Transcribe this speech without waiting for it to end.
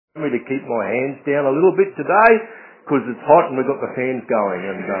me to keep my hands down a little bit today because it's hot and we've got the fans going.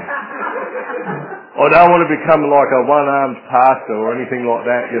 And I don't want to become like a one-armed pastor or anything like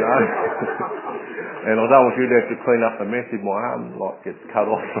that, you know. And I don't want you to have to clean up the mess if my arm gets cut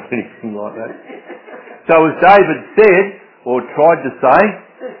off or anything like that. So as David said, or tried to say,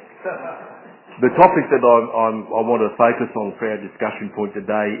 the topic that I want to focus on for our discussion point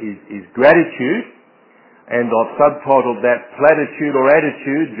today is gratitude. And I've subtitled that Platitude or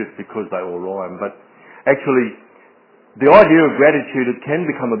Attitude, just because they all rhyme. But actually, the idea of gratitude, it can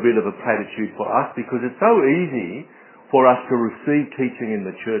become a bit of a platitude for us because it's so easy for us to receive teaching in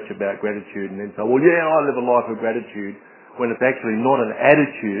the church about gratitude and then say, well, yeah, I live a life of gratitude, when it's actually not an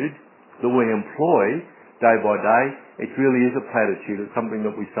attitude that we employ day by day. It really is a platitude. It's something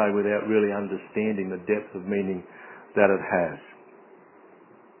that we say without really understanding the depth of meaning that it has.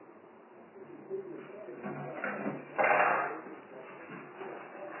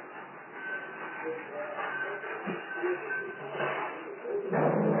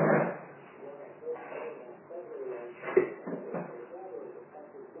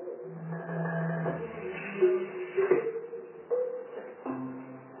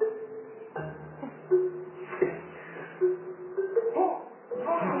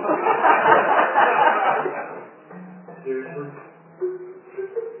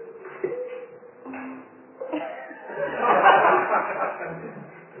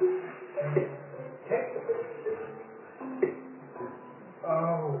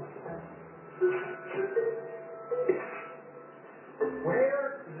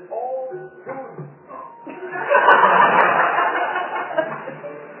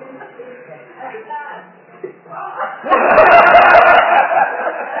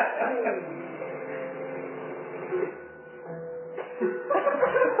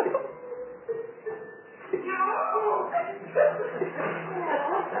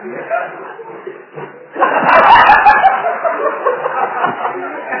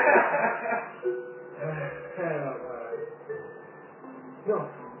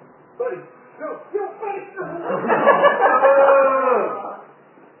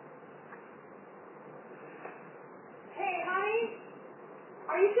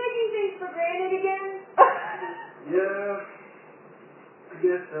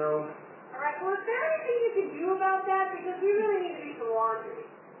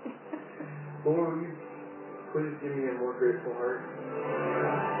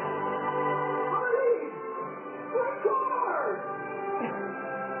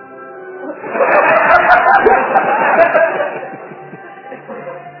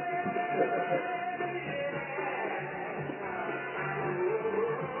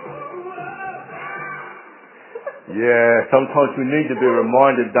 Yeah, sometimes we need to be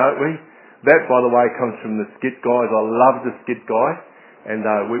reminded, don't we? That, by the way, comes from the skit guys. I love the skit guys, and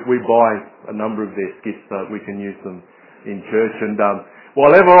we buy a number of their skits so that we can use them in church. And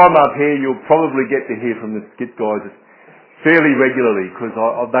while ever I'm up here, you'll probably get to hear from the skit guys fairly regularly because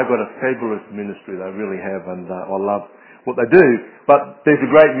they've got a fabulous ministry. They really have, and I love what they do. But there's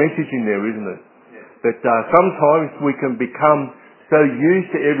a great message in there, isn't it? Yeah. That sometimes we can become so used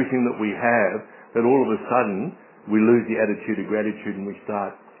to everything that we have that all of a sudden we lose the attitude of gratitude and we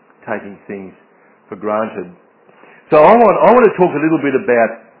start taking things for granted. So I want to talk a little bit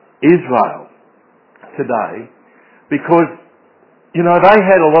about Israel today because, you know, they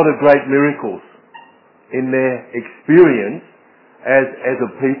had a lot of great miracles in their experience as a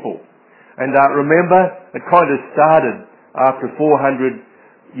people. And remember, it kind of started after 400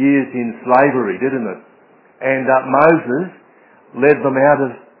 years in slavery, didn't it? And Moses led them out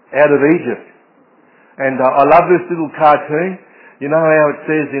of Egypt. And I love this little cartoon. You know how it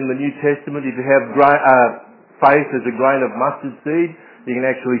says in the New Testament, if you have faith as a grain of mustard seed, you can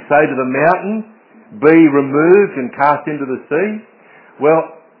actually say to the mountain, be removed and cast into the sea. Well,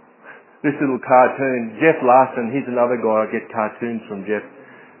 this little cartoon, Jeff Larson, he's another guy I get cartoons from Jeff.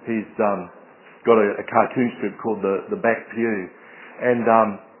 He's got a cartoon strip called The Back Pew. And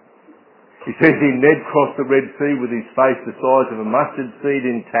he says here, Ned crossed the Red Sea with his face the size of a mustard seed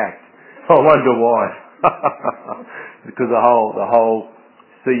intact. I wonder why. Because the whole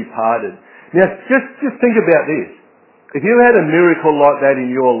sea parted. Now, just think about this. If you had a miracle like that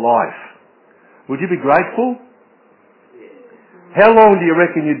in your life, would you be grateful? How long do you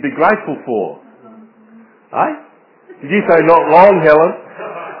reckon you'd be grateful for? Eh? Did you say not long, Helen?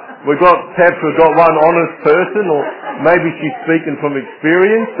 Perhaps we've got one honest person, or maybe she's speaking from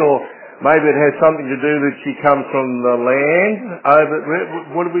experience, or maybe it has something to do that she comes from the land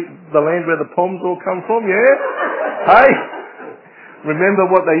the land where the Poms all come from, yeah? Hey? Remember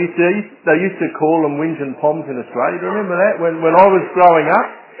what they used to call them, Whinge and Poms in Australia? Do you remember that? When I was growing up,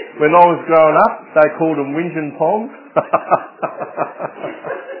 When I was growing up, they called them whinge and pongs.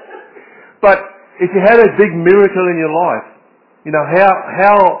 But if you had a big miracle in your life, you know,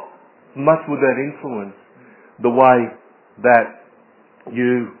 how much would that influence the way that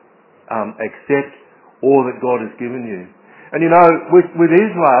you accept all that God has given you? And you know, with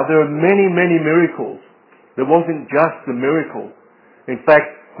Israel, there are many, many miracles. There wasn't just the miracle. In fact,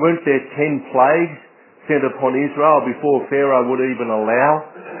 weren't there 10 plagues sent upon Israel before Pharaoh would even allow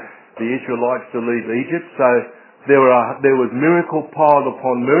the Israelites to leave Egypt? So there was miracle piled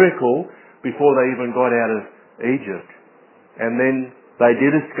upon miracle before they even got out of Egypt. And then they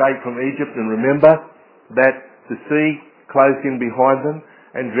did escape from Egypt, and remember that the sea closed in behind them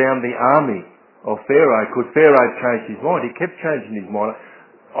and drowned the army of Pharaoh, because Pharaoh changed his mind. He kept changing his mind.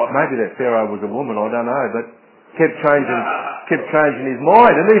 Maybe that Pharaoh was a woman, I don't know, but kept changing his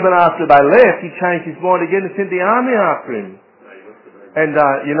mind. And even after they left, he changed his mind again and sent the army after him. And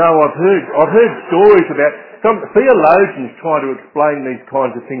you know, I've heard stories about some theologians trying to explain these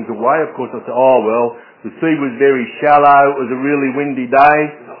kinds of things away. Of course, I say, oh well, the sea was very shallow. It was a really windy day,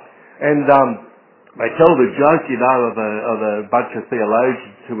 and they tell the joke, you know, of a bunch of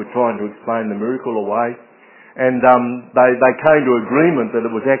theologians who were trying to explain the miracle away. And they came to agreement that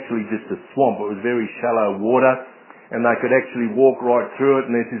it was actually just a swamp. It was very shallow water, and they could actually walk right through it.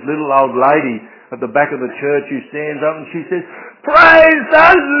 And there's this little old lady at the back of the church who stands up and she says, "Praise the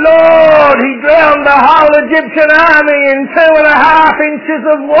Lord! He drowned the whole Egyptian army in 2.5 inches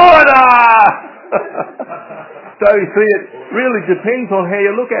of water!" So you see, it really depends on how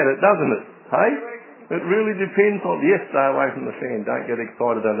you look at it, doesn't it? Hey? It really depends on... Yes, stay away from the fan. Don't get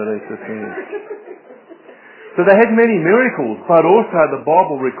excited underneath the fan. So they had many miracles, but also the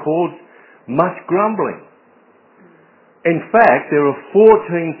Bible records much grumbling. In fact, there are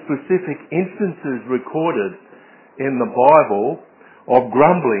 14 specific instances recorded in the Bible of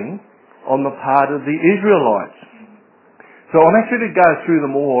grumbling on the part of the Israelites. So I'm actually going to go through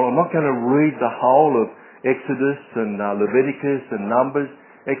them all. I'm not going to read the whole of Exodus and Leviticus and Numbers.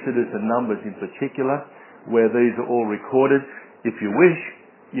 Exodus and Numbers in particular, where these are all recorded. If you wish,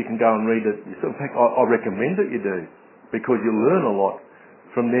 you can go and read it. In fact, I recommend that you do, because you'll learn a lot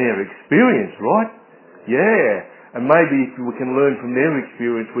from their experience, right? Yeah. And maybe if we can learn from their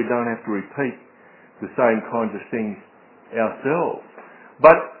experience, we don't have to repeat the same kinds of things ourselves.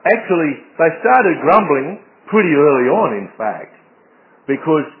 But actually, they started grumbling pretty early on, in fact,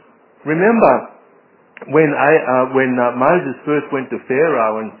 because remember, when Moses first went to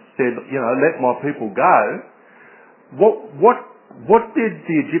Pharaoh and said, you know, let my people go, what did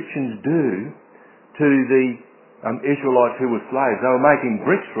the Egyptians do to the Israelites who were slaves? They were making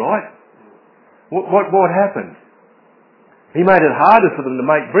bricks, right? What happened? He made it harder for them to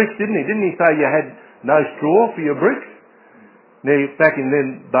make bricks, didn't he? Didn't he say you had no straw for your bricks? Now, back in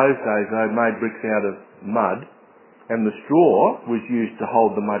those days, they made bricks out of mud, and the straw was used to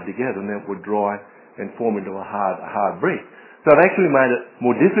hold the mud together, and then it would dry and form into a hard brick. So it actually made it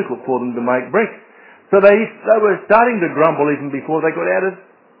more difficult for them to make bricks. So they were starting to grumble even before they got out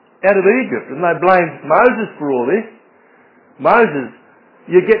of Egypt, and they blamed Moses for all this. Moses,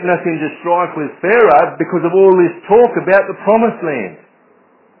 you're getting us into strife with Pharaoh because of all this talk about the promised land.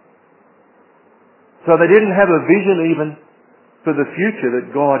 So they didn't have a vision even for the future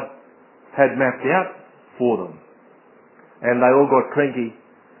that God had mapped out for them. And they all got cranky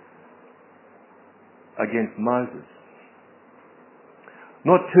against Moses.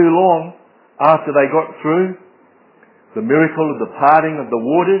 Not too long after they got through the miracle of the parting of the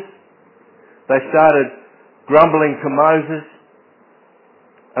waters, they started grumbling to Moses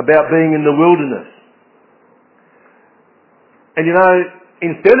about being in the wilderness. And you know,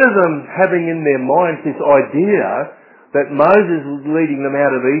 instead of them having in their minds this idea that Moses was leading them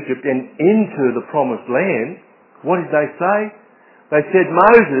out of Egypt and into the promised land, what did they say? They said,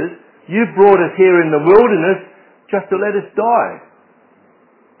 Moses, you've brought us here in the wilderness just to let us die.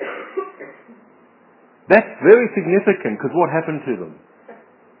 That's very significant, because what happened to them?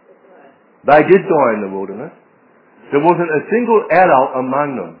 They did die in the wilderness. There wasn't a single adult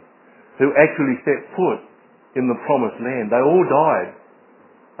among them who actually set foot in the promised land. They all died,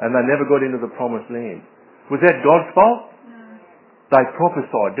 and they never got into the promised land. Was that God's fault? No. They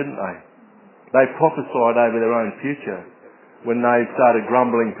prophesied, didn't they? They prophesied over their own future when they started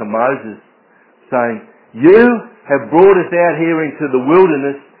grumbling to Moses, saying, you have brought us out here into the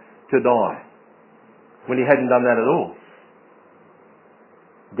wilderness to die. When he hadn't done that at all.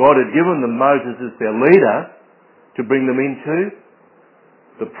 God had given them Moses as their leader to bring them into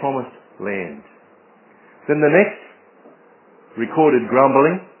the promised land. Then the next recorded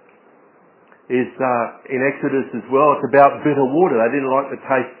grumbling is in Exodus as well. It's about bitter water. They didn't like the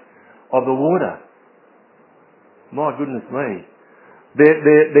taste of the water. My goodness me.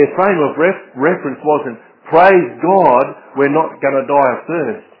 Their frame of reference wasn't, praise God, we're not going to die of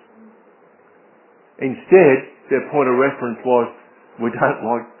thirst. Instead, their point of reference was, we don't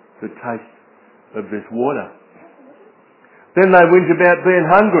like the taste of this water. Then they whinge about being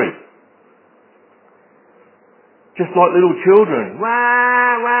hungry. Just like little children.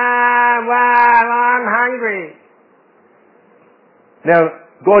 Wah, wah, wah, I'm hungry. Now,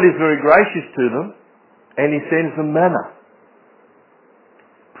 God is very gracious to them, and He sends them manna.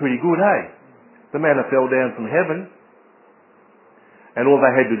 Pretty good, eh? The manna fell down from heaven, and all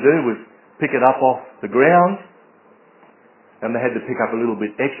they had to do was pick it up off the ground, and they had to pick up a little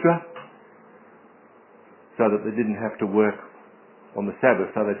bit extra, so that they didn't have to work on the Sabbath.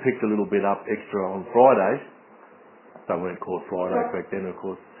 So they picked a little bit up extra on Fridays. They weren't called Fridays back then, of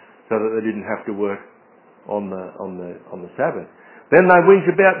course, so that they didn't have to work on the Sabbath. Then they whinge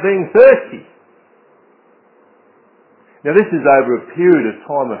about being thirsty. Now this is over a period of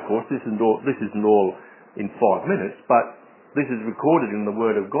time, of course. This isn't all in 5 minutes, but this is recorded in the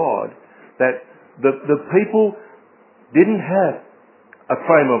Word of God that the people didn't have a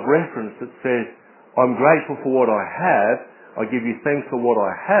frame of reference that says, I'm grateful for what I have, I give you thanks for what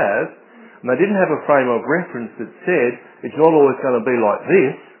I have. And they didn't have a frame of reference that said, it's not always going to be like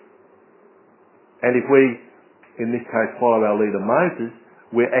this. And if we, in this case, follow our leader Moses,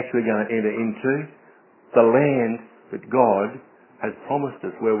 we're actually going to enter into the land that God has promised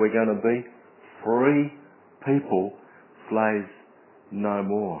us, where we're going to be free people, slaves no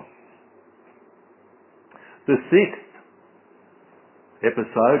more. The 6th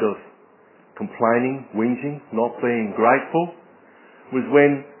episode of complaining, whinging, not being grateful, was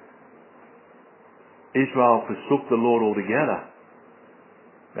when Israel forsook the Lord altogether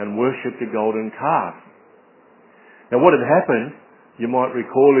and worshipped a golden calf. Now what had happened, you might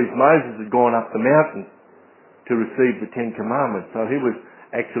recall, is Moses had gone up the mountain to receive the 10 Commandments. So he was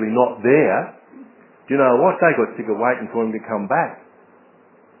actually not there. Do you know what? They got sick of waiting for him to come back.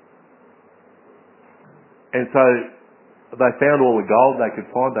 And so they found all the gold they could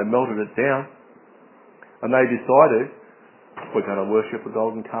find, they melted it down, and they decided, we're going to worship a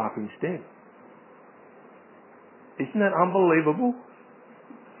golden calf instead. Isn't that unbelievable?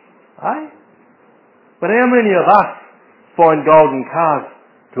 Eh? But how many of us find golden calves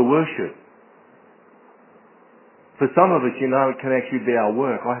to worship? For some of us, you know, it can actually be our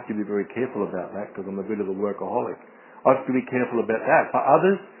work. I have to be very careful about that because I'm a bit of a workaholic. I have to be careful about that. For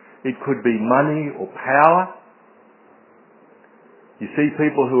others, it could be money or power. You see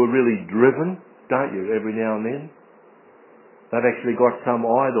people who are really driven, don't you, every now and then? They've actually got some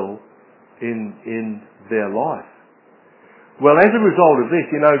idol in their life. Well, as a result of this,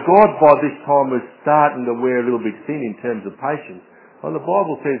 you know, God by this time was starting to wear a little bit thin in terms of patience. Well, the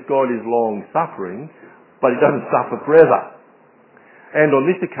Bible says God is long-suffering, but He doesn't suffer forever. And on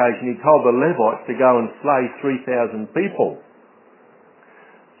this occasion, He told the Levites to go and slay 3,000 people.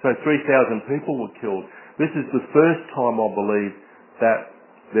 So 3,000 people were killed. This is the first time, I believe, that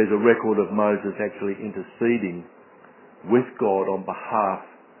there's a record of Moses actually interceding with God on behalf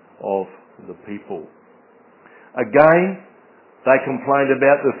of the people. Again, they complained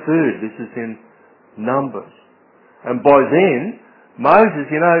about the food. This is in Numbers. And by then, Moses,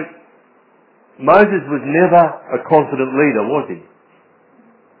 you know, Moses was never a confident leader, was he?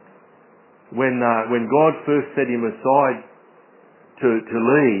 When God first set him aside to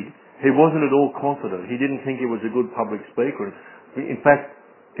lead, he wasn't at all confident. He didn't think he was a good public speaker. In fact,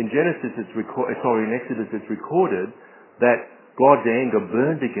 in Exodus it's recorded that God's anger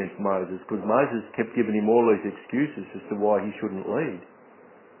burned against Moses because Moses kept giving him all these excuses as to why he shouldn't lead.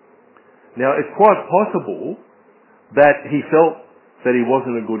 Now, it's quite possible that he felt that he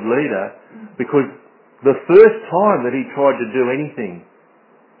wasn't a good leader because the first time that he tried to do anything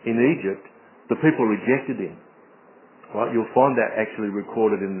in Egypt, the people rejected him. Right? You'll find that actually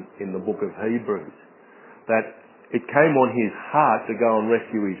recorded in the book of Hebrews. That it came on his heart to go and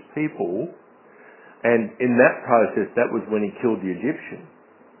rescue his people, and in that process, that was when he killed the Egyptian.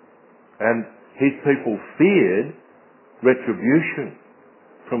 And his people feared retribution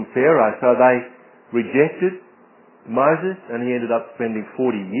from Pharaoh, so they rejected Moses, and he ended up spending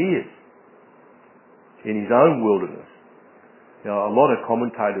 40 years in his own wilderness. Now, a lot of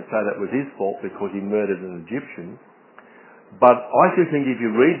commentators say that was his fault because he murdered an Egyptian. But I actually think if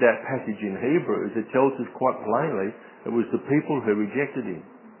you read that passage in Hebrews, it tells us quite plainly it was the people who rejected him.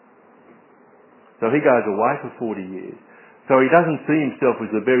 So he goes away for 40 years. So he doesn't see himself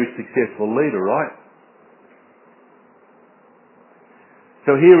as a very successful leader, right?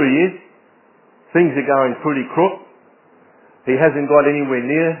 So here he is. Things are going pretty crook. He hasn't got anywhere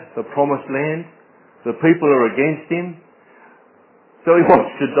near the promised land. The people are against him. So he wants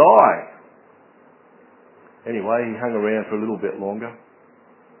to die. Anyway, he hung around for a little bit longer.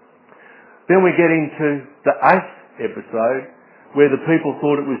 Then we get into the 8th episode where the people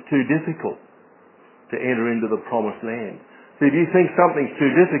thought it was too difficult to enter into the promised land. So if you think something's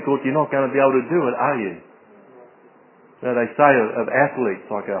too difficult, you're not going to be able to do it, are you? Now they say of athletes,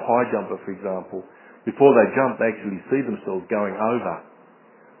 like a high jumper for example, before they jump they actually see themselves going over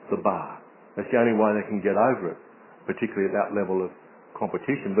the bar. That's the only way they can get over it, particularly at that level of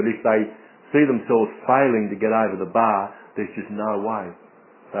competition. But if they see themselves failing to get over the bar, there's just no way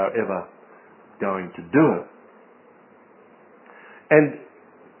they're ever going to do it. And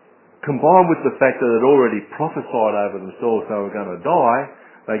combined with the fact that they'd already prophesied over themselves they were going to die,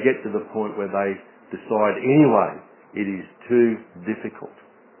 they get to the point where they decide anyway it is too difficult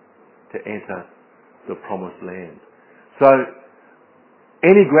to enter the promised land. So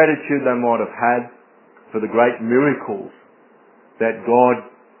any gratitude they might have had for the great miracles that God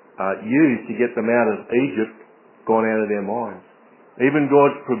used to get them out of Egypt gone out of their minds. Even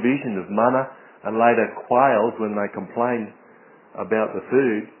God's provision of manna and later quails when they complained about the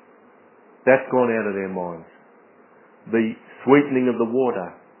food, that's gone out of their minds. The sweetening of the water,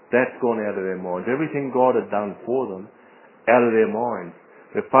 that's gone out of their minds. Everything God had done for them, out of their minds.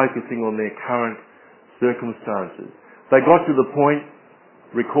 They're focusing on their current circumstances. They got to the point,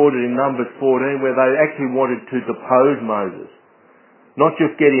 recorded in Numbers 14, where they actually wanted to depose Moses. Not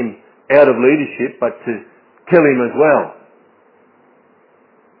just get him out of leadership, but to kill him as well.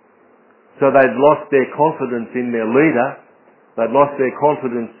 So they'd lost their confidence in their leader, they'd lost their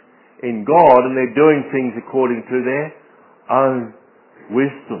confidence in God, and they're doing things according to their own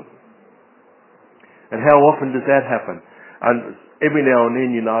wisdom. And how often does that happen? And every now and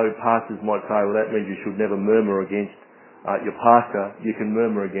then, pastors might say, well, that means you should never murmur against your pastor. You can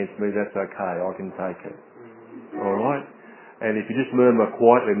murmur against me, that's okay, I can take it. Alright? And if you just murmur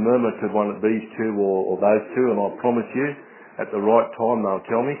quietly, murmur to one of these two or those two, and I promise you, at the right time they'll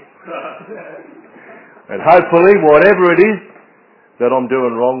tell me. And hopefully, whatever it is that I'm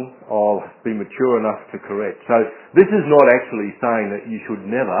doing wrong, I'll be mature enough to correct. So this is not actually saying that you should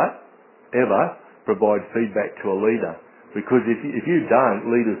never, ever provide feedback to a leader. Because if you don't,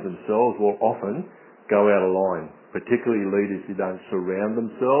 leaders themselves will often go out of line. Particularly leaders who don't surround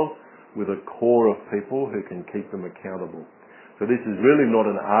themselves with a core of people who can keep them accountable. So this is really not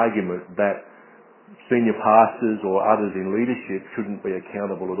an argument that senior pastors or others in leadership shouldn't be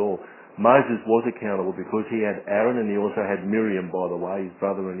accountable at all. Moses was accountable because he had Aaron and he also had Miriam, by the way, his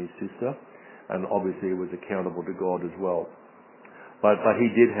brother and his sister, and obviously he was accountable to God as well. But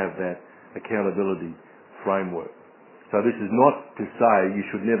he did have that accountability framework. So this is not to say you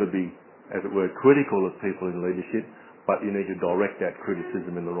should never be, as it were, critical of people in leadership, but you need to direct that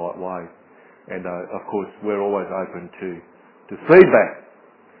criticism in the right way. And of course we're always open to feedback.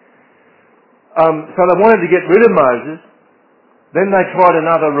 So they wanted to get rid of Moses. Then they tried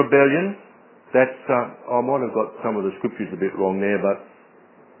another rebellion. That's I might have got some of the scriptures a bit wrong there, but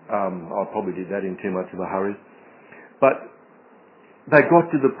I probably did that in too much of a hurry. But they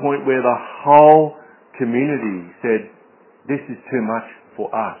got to the point where the whole community said, this is too much for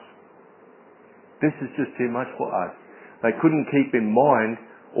us. This is just too much for us. They couldn't keep in mind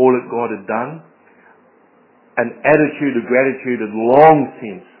all that God had done. An attitude of gratitude had long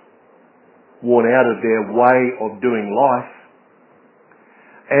since worn out of their way of doing life,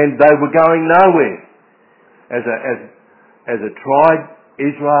 and they were going nowhere. As a tribe,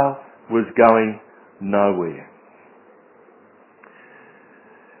 Israel was going nowhere.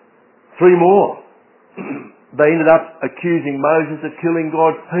 3 more. They ended up accusing Moses of killing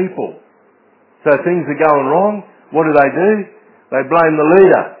God's people. So things are going wrong. What do? They blame the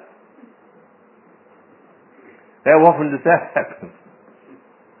leader. How often does that happen?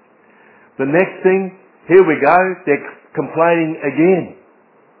 The next thing, here we go, they're complaining again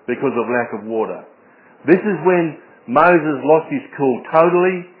because of lack of water. This is when Moses lost his cool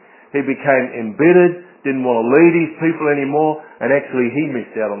totally. He became embittered, didn't want to lead his people anymore, and actually he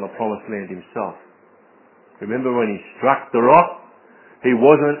missed out on the promised land himself. Remember when he struck the rock? He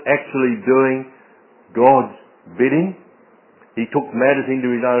wasn't actually doing God's bidding. He took matters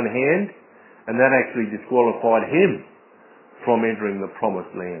into his own hand, and that actually disqualified him from entering the promised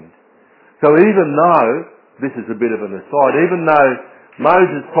land. So even though, this is a bit of an aside, even though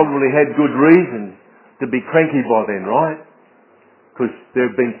Moses probably had good reasons to be cranky by then, right? Because there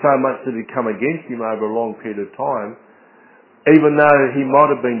had been so much that had come against him over a long period of time, even though he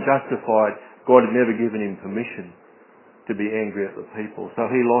might have been justified, God had never given him permission to be angry at the people. So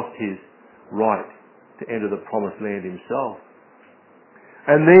he lost his right to enter the promised land himself.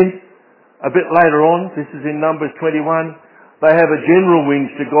 And then, a bit later on, this is in Numbers 21, they have a general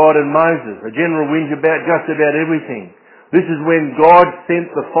whinge to God and Moses. A general whinge about just about everything. This is when God sent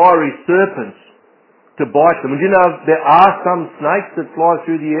the fiery serpents to bite them. And you know, there are some snakes that fly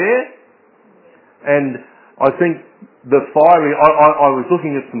through the air. And I think the fiery, I was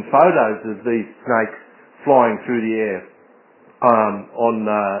looking at some photos of these snakes flying through the air on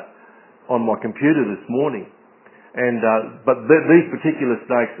my computer this morning. And but these particular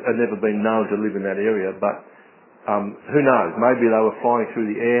snakes have never been known to live in that area. But who knows? Maybe they were flying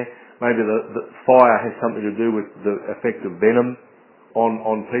through the air. Maybe the fire has something to do with the effect of venom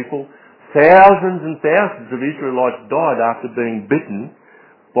on people. Thousands and thousands of Israelites died after being bitten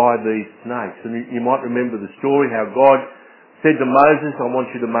by these snakes. And you might remember the story how God said to Moses, I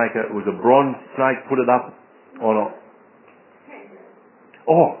want you to make it was a bronze snake, put it up on a...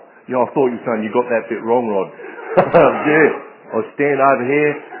 Oh, yeah, I thought you were saying you got that bit wrong, Rod. Yeah, I'll stand over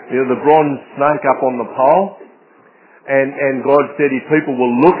here, the bronze snake up on the pole, and God said if people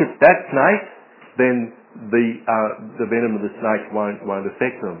will look at that snake, then the venom of the snake won't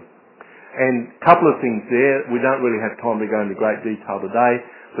affect them. And a couple of things there, we don't really have time to go into great detail today,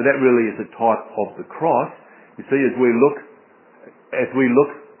 but that really is a type of the cross. You see, as we look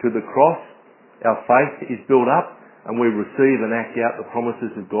to the cross, our faith is built up, and we receive and act out the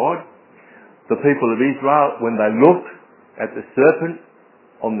promises of God. The people of Israel, when they looked at the serpent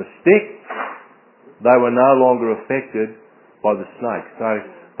on the stick, they were no longer affected by the snake. So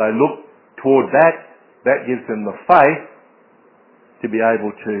they looked toward that. That gives them the faith to be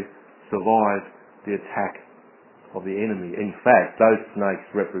able to survive the attack of the enemy. In fact, those snakes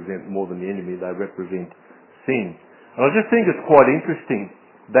represent more than the enemy. They represent sin. And I just think it's quite interesting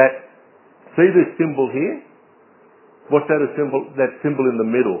that, see this symbol here? What's that a symbol? That symbol in the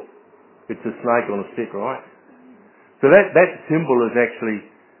middle. It's a snake on a stick, right? So that symbol is actually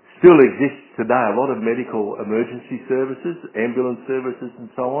still exists today. A lot of medical emergency services, ambulance services and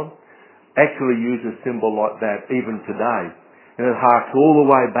so on, actually use a symbol like that even today. And it harks all the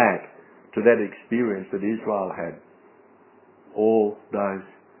way back to that experience that Israel had all those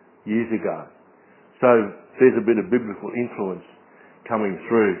years ago. So there's a bit of biblical influence coming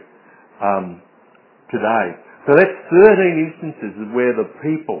through today. So that's 13 instances of where the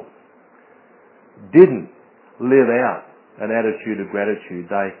people didn't live out an attitude of gratitude.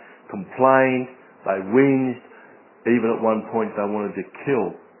 They complained, they whinged, even at one point they wanted to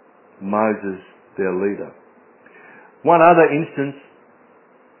kill Moses, their leader. One other instance,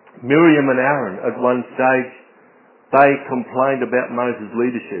 Miriam and Aaron, at one stage, they complained about Moses'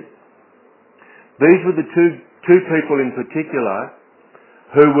 leadership. These were the two people in particular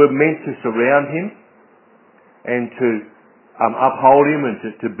who were meant to surround him and to uphold him and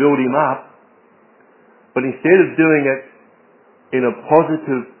to build him up. But instead of doing it in a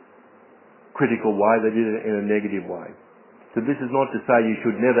positive, critical way, they did it in a negative way. So this is not to say you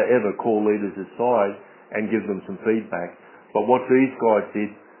should never ever call leaders aside and give them some feedback. But what these guys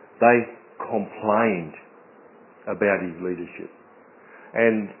did, they complained about his leadership.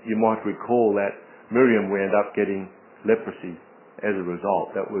 And you might recall that Miriam wound up getting leprosy as a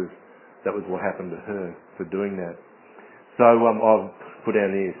result. That was what happened to her for doing that. So I've put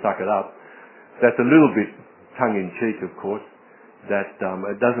down here, suck it up. That's a little bit tongue-in-cheek, of course, that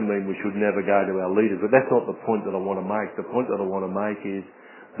it doesn't mean we should never go to our leaders, but that's not the point that I want to make. The point that I want to make is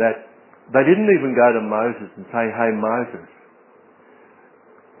that they didn't even go to Moses and say, hey Moses,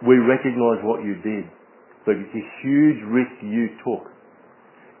 we recognise what you did, but it's a huge risk you took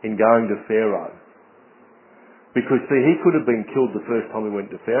in going to Pharaoh. Because see, he could have been killed the first time he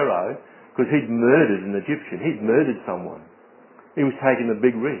went to Pharaoh because he'd murdered an Egyptian. He'd murdered someone. He was taking a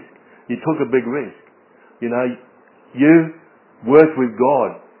big risk. You took a big risk. You know, you worked with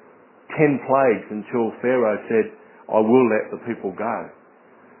God 10 plagues until Pharaoh said, I will let the people go.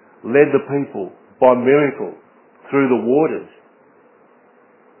 Led the people by miracle through the waters.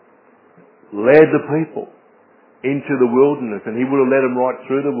 Led the people into the wilderness, and he would have led them right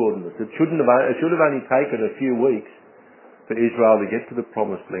through the wilderness. It should have only taken a few weeks for Israel to get to the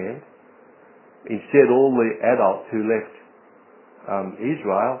promised land. Instead, all the adults who left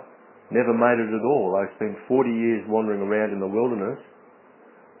Israel never made it at all. They spent 40 years wandering around in the wilderness,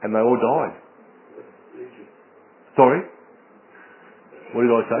 and they all died. Sorry? What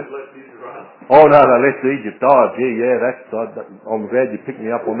did I say? Oh no, they left Egypt. Oh gee, yeah, I'm glad you picked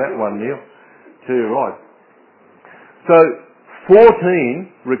me up on that one, Neil. Too right. So,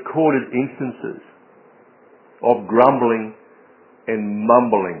 14 recorded instances of grumbling and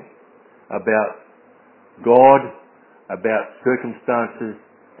mumbling about God, about circumstances,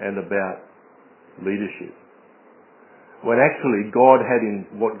 and about leadership. when actually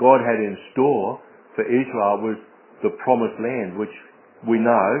what God had in store for Israel was the promised land, which we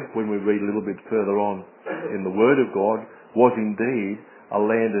know when we read a little bit further on in the Word of God, was indeed a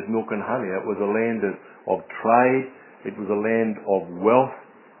land of milk and honey. It was a land of trade. It was a land of wealth.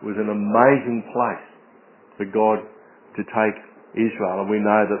 It was an amazing place for God to take Israel, and we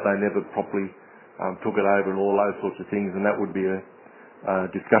know that they never properly took it over and all those sorts of things, and that would be a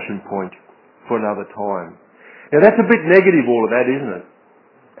discussion point for another time. Now that's a bit negative, all of that, isn't it?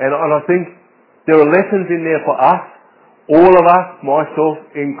 And I think there are lessons in there for us. All of us, myself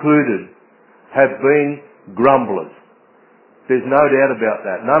included, have been grumblers. There's no doubt about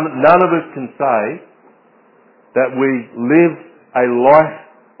that. None of us can say that we live a life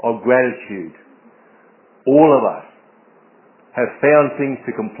of gratitude. All of us have found things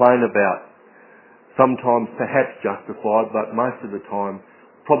to complain about, sometimes perhaps justified, but most of the time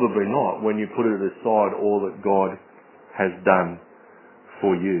probably not, when you put it aside all that God has done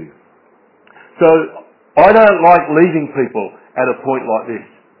for you. So I don't like leaving people at a point like this,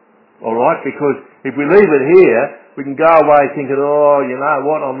 alright? Because if we leave it here, we can go away thinking, oh, you know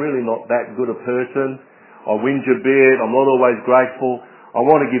what, I'm really not that good a person. I whinge a bit, I'm not always grateful. I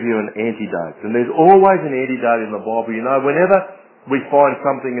want to give you an antidote. And there's always an antidote in the Bible. You know, whenever we find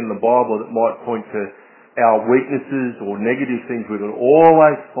something in the Bible that might point to our weaknesses or negative things, we can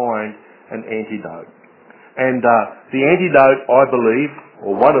always find an antidote. And the antidote, I believe,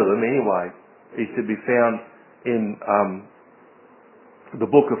 or one of them anyway, is to be found in the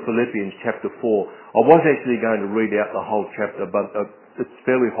book of Philippians chapter 4. I was actually going to read out the whole chapter, but it's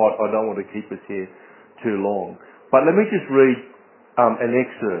fairly hot. I don't want to keep us here too long. But let me just read an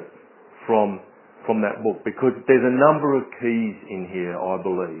excerpt from that book, because there's a number of keys in here, I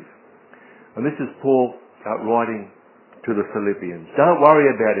believe. And this is Paul writing to the Philippians. Don't worry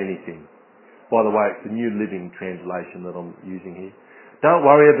about anything. By the way, it's the New Living Translation that I'm using here. Don't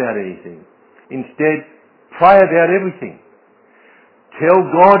worry about anything. Instead, pray about everything. Tell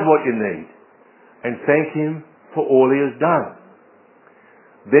God what you need and thank Him for all He has done.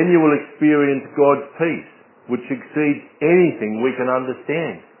 Then you will experience God's peace, which exceeds anything we can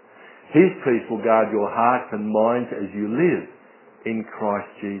understand. His peace will guard your hearts and minds as you live in Christ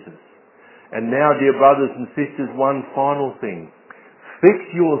Jesus. And now, dear brothers and sisters, one final thing. Fix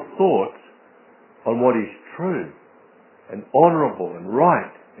your thoughts on what is true and honourable and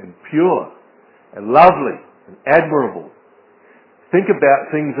right and pure and lovely and admirable. Think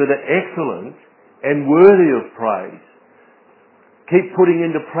about things that are excellent and worthy of praise. Keep putting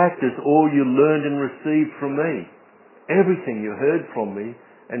into practice all you learned and received from me. Everything you heard from me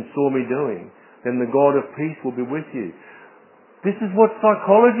and saw me doing. Then the God of peace will be with you. This is what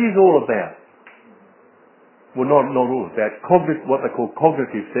psychology is all about. Well, not all about. What they call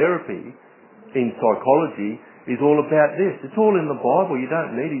cognitive therapy in psychology is all about this. It's all in the Bible. You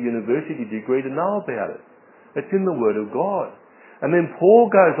don't need a university degree to know about it. It's in the Word of God. And then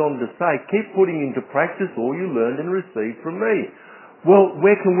Paul goes on to say, keep putting into practice all you learned and received from me. Well,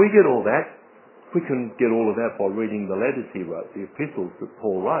 where can we get all that? We can get all of that by reading the letters he wrote, the epistles that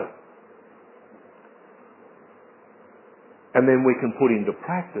Paul wrote. And then we can put into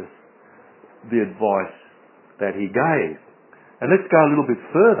practice the advice that he gave. And let's go a little bit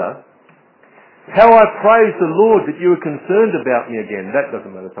further. How I praise the Lord that you are concerned about me again. That doesn't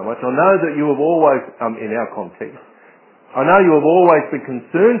matter so much. I know that you have always, in our context, I know you have always been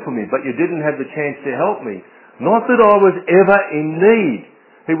concerned for me, but you didn't have the chance to help me. Not that I was ever in need.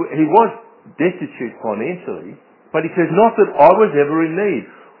 He was destitute financially, but he says, not that I was ever in need,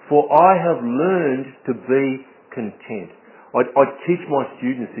 for I have learned to be content. I teach my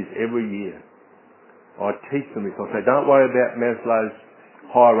students this every year. I teach them this. I say, don't worry about Maslow's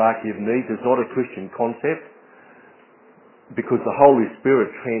hierarchy of needs. It's not a Christian concept, because the Holy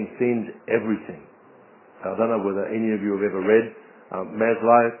Spirit transcends everything. I don't know whether any of you have ever read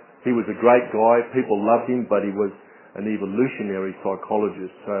Maslow. He was a great guy. People loved him, but he was an evolutionary psychologist,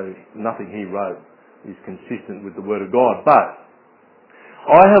 so nothing he wrote is consistent with the Word of God. But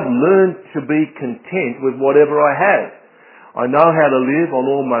I have learned to be content with whatever I have. I know how to live on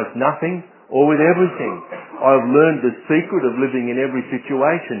almost nothing or with everything. I have learned the secret of living in every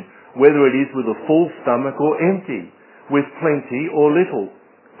situation, whether it is with a full stomach or empty, with plenty or little.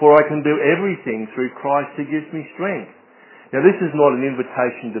 For I can do everything through Christ who gives me strength. Now this is not an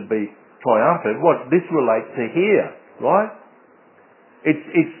invitation to be triumphant. What this relates to here, right?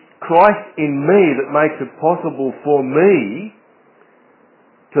 It's Christ in me that makes it possible for me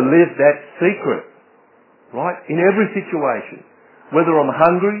to live that secret, right? In every situation. Whether I'm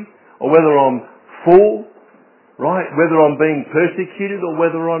hungry or whether I'm full, right? Whether I'm being persecuted or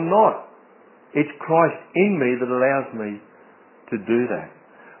whether I'm not. It's Christ in me that allows me to do that.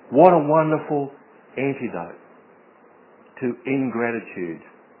 What a wonderful antidote to ingratitude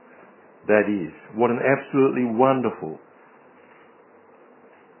that is. What an absolutely wonderful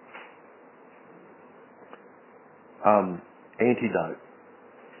antidote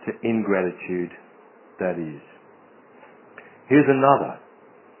to ingratitude that is. Here's another.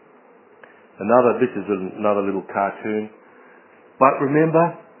 This is another little cartoon. But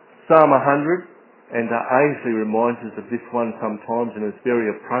remember, Psalm 100, and Ainsley reminds us of this one sometimes, and it's very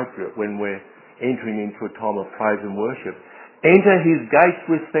appropriate when we're entering into a time of praise and worship. Enter his gates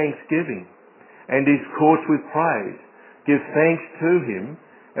with thanksgiving, and his courts with praise. Give thanks to him,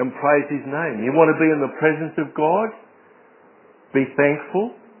 and praise his name. You want to be in the presence of God? Be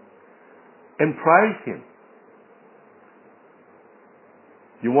thankful, and praise him.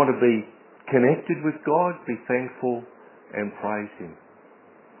 You want to be connected with God? Be thankful and praise him.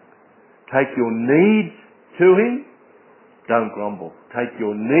 Take your needs to him, don't grumble. Take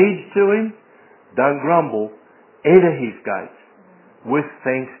your needs to him, don't grumble. Enter his gates with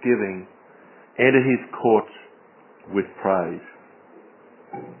thanksgiving. Enter his courts with praise.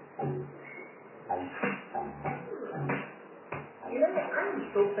 You know, I'm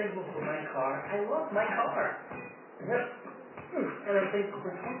so thankful for my car. I love my car. Yep. And I'm thankful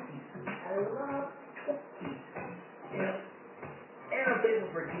for Twinkies. I love Twinkies. Yep. And I'm thankful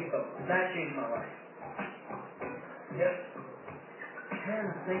for TiVo. That changed my life. Yep. And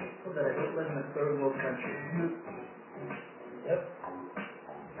I'm thankful that I don't live in a third world country. Yep.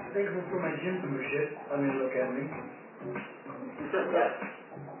 I'm thankful for my gym membership. I mean, look at me. Yep.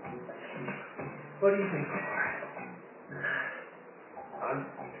 What do you think, for? I'm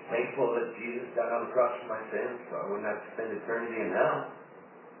thankful that Jesus died on the cross for my sins, so I wouldn't have to spend eternity in hell.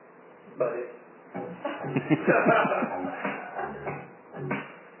 But I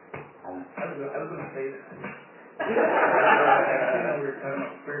was going to say that. We were talking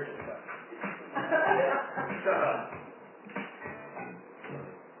about spiritual stuff.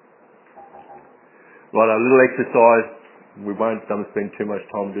 Right, a little exercise. We won't spend too much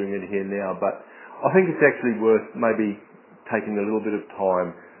time doing it here now, but I think it's actually worth maybe taking a little bit of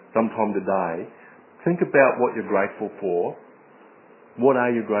time, sometime today. Think about what you're grateful for. What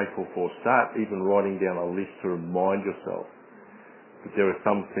are you grateful for? Start even writing down a list to remind yourself that there are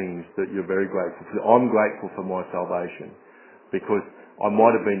some things that you're very grateful for. I'm grateful for my salvation because I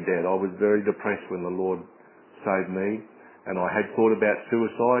might have been dead. I was very depressed when the Lord saved me, and I had thought about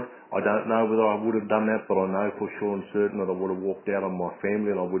suicide. I don't know whether I would have done that, but I know for sure and certain that I would have walked out on my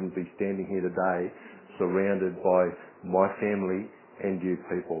family and I wouldn't be standing here today surrounded by my family and you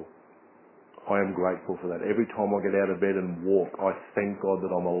people. I am grateful for that. Every time I get out of bed and walk, I thank God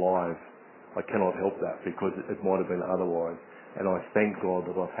that I'm alive. I cannot help that because it might have been otherwise. And I thank God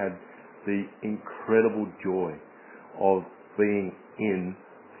that I've had the incredible joy of being in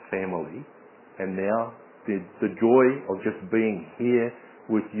family. And now the joy of just being here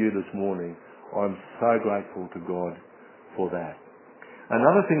with you this morning. I'm so grateful to God for that.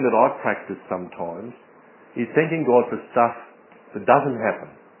 Another thing that I practice sometimes is thanking God for stuff that doesn't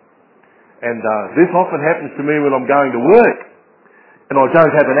happen. And this often happens to me when I'm going to work and I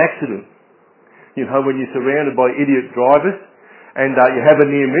don't have an accident. You know, when you're surrounded by idiot drivers and you have a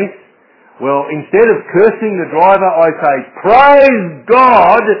near miss. Well, instead of cursing the driver, I say, praise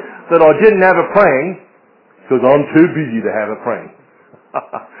God that I didn't have a prank because I'm too busy to have a prank.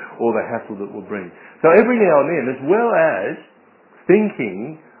 Or the hassle that will bring. So every now and then, as well as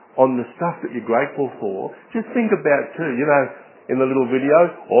thinking on the stuff that you're grateful for, just think about too, you know, in the little video,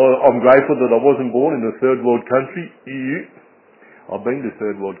 I'm grateful that I wasn't born in a third world country. I've been to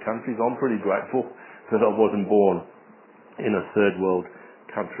third world countries. I'm pretty grateful that I wasn't born in a third world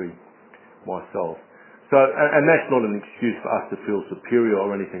country myself. So, and that's not an excuse for us to feel superior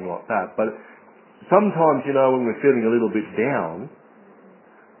or anything like that, but sometimes, you know, when we're feeling a little bit down,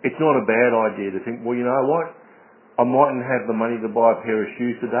 it's not a bad idea to think, well, you know what? I mightn't have the money to buy a pair of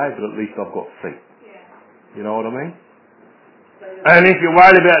shoes today, but at least I've got feet. Yeah. You know what I mean? And if you're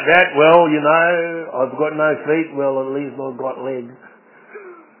worried about that, well, you know, I've got no feet, well, at least I've got legs.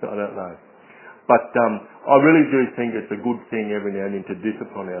 I don't know. But I really do think it's a good thing every now and then to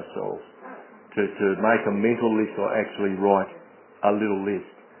discipline ourselves, to make a mental list or actually write a little list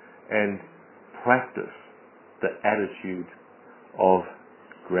and practice the attitude of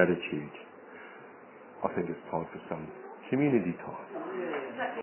gratitude. I think it's time for some community time.